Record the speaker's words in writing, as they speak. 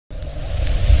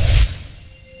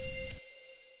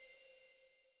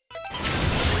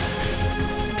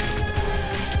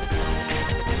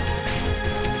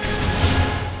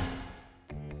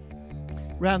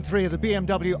Round 3 of the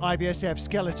BMW IBSF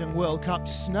Skeleton World Cup,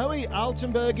 snowy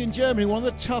Altenburg in Germany, one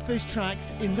of the toughest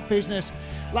tracks in the business.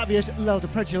 Latvia's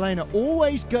Lölling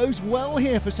always goes well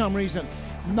here for some reason.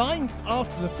 9th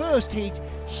after the first heat,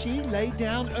 she laid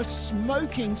down a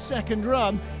smoking second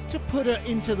run to put her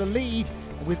into the lead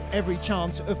with every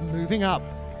chance of moving up.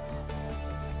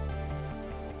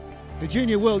 The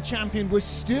junior world champion was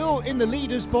still in the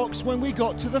leader's box when we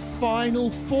got to the final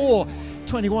four.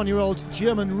 21-year-old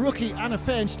German rookie Anna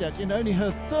Fernstedt in only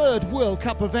her third World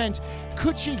Cup event.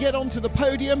 Could she get onto the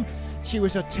podium? She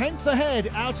was a 10th ahead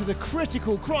out of the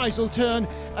critical Kreisel turn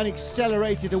and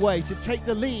accelerated away to take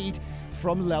the lead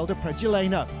from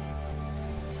Lölling.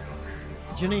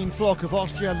 Janine of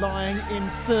Austria lying in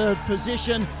third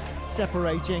position,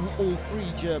 separating all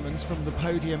three Germans from the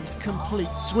podium.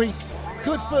 Complete sweep.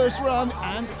 Good first run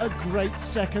and a great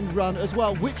second run as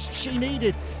well, which she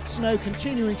needed. Snow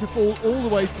continuing to fall all the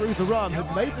way through the run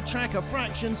had made the track a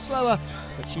fraction slower,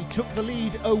 but she took the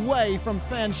lead away from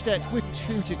Fernstedt with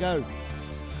 2 to go.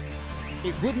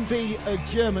 It wouldn't be a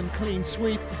German clean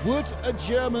sweep. Would a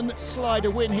German slider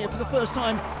win here for the first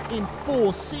time in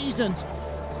 4 seasons?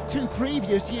 2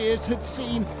 previous years had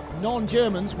seen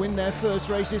non-Germans win their first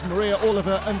races, Maria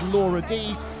Oliver and Laura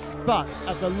Dees. But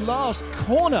at the last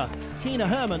corner, Tina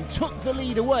Hermann took the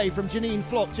lead away from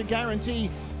Janine to guarantee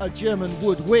a German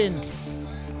would win.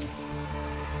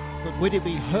 But would it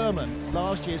be Hermann,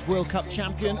 last year's World Cup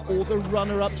champion, or the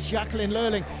runner-up Jacqueline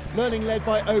Lölling? Lölling led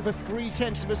by over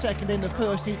 0.3 of a second in the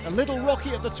first heat. A little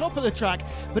rocky at the top of the track,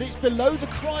 but it's below the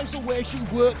Kreisel where she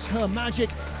works her magic,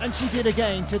 and she did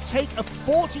again to take a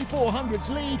 4400s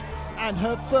lead and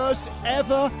her first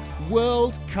ever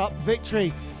World Cup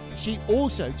victory. She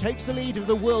also takes the lead of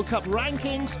the World Cup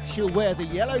rankings. She'll wear the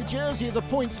yellow jersey of the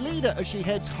points leader as she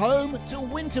heads home to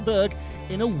Winterberg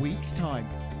in a week's time.